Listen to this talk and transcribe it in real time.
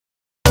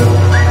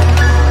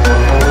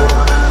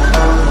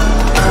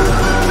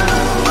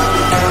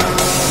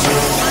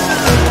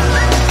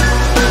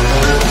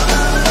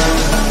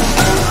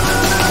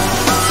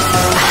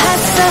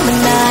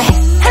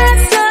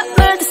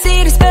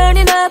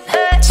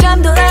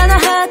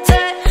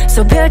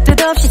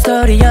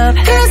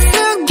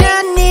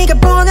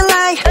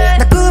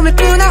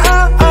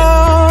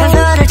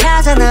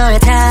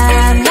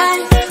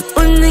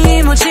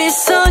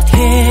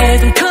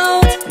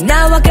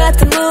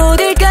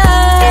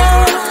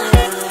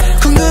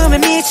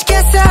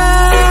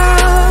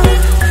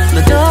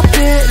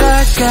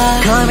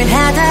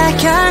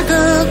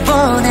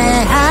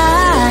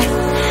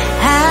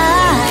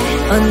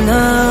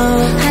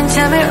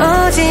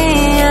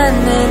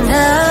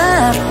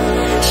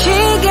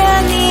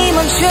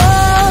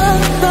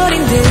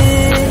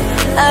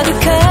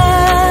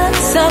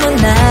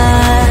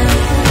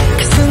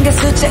내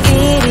숫자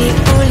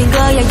 1이 울린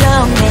거야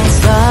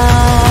영에서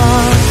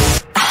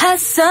Hot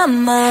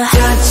summer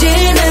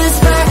터지는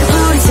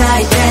스파크 우리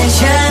사이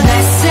텐션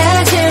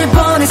메시지를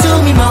보내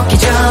숨이 먹기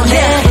전에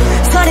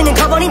yeah. 소리는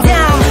커버린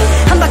down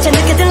한 박자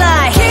늦게 들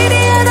like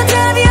기대하던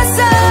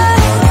답이었어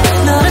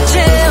너를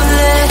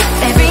채울래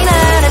every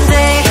night and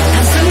day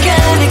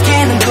한순간에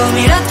깨는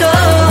꿈이라도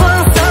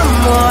Want some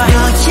more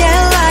너의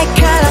like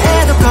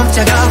color에도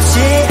꼼짝 없이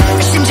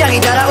심장이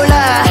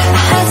달아올라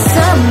Hot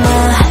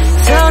summer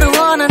서로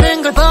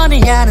원하는 걸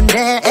뻔히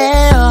아는데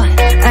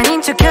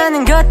아닌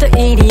척하는 것도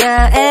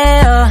일이야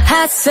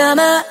Hot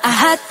summer,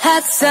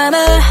 hot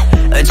summer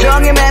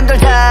종일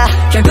맴돌다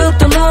결국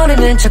또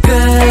모르는 척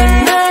good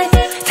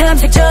night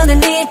탐색 전엔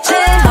이제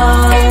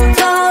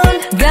hold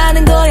on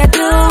가는 거야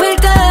do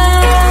it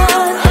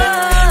done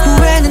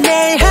후회는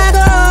내일 하고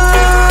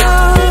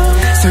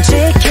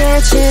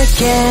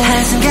솔직해질게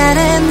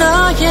한순간에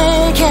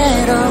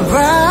너에게로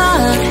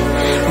run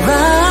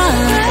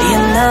you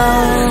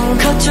know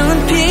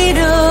걱정은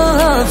필요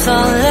없어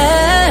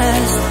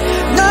less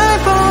널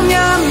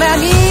보면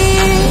맘이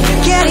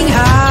getting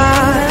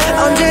hot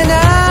언제나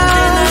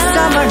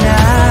summer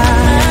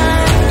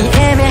night 이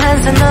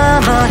애매한 선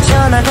넘어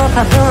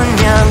전화고파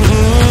분명히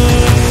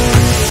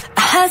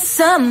Hot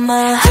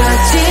summer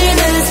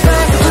터지는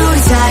스파크 우리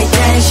사이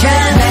텐션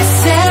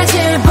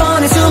메시지를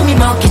보내 숨이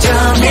먹기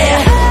전에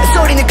yeah.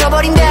 소리는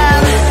꺼버린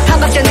down 한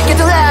박자 늦게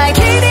도 like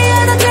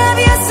기대하던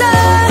답이었어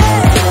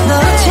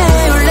너를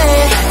채울래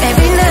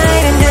every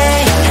night and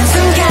day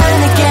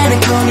한순간에 깨는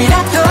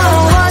꿈이라도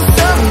Want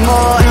some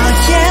more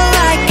너의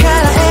like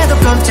color에도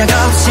꼼짝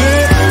없이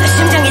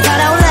심장이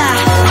달아올라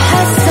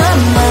Hot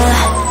summer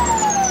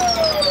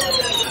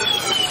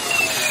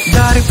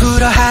너를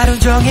불어 하루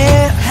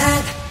종일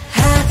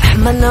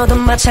만 너도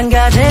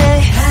마찬가지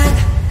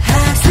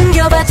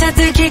숨겨봤자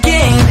들키긴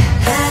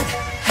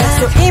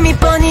또 이미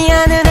뻔히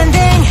아는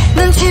한데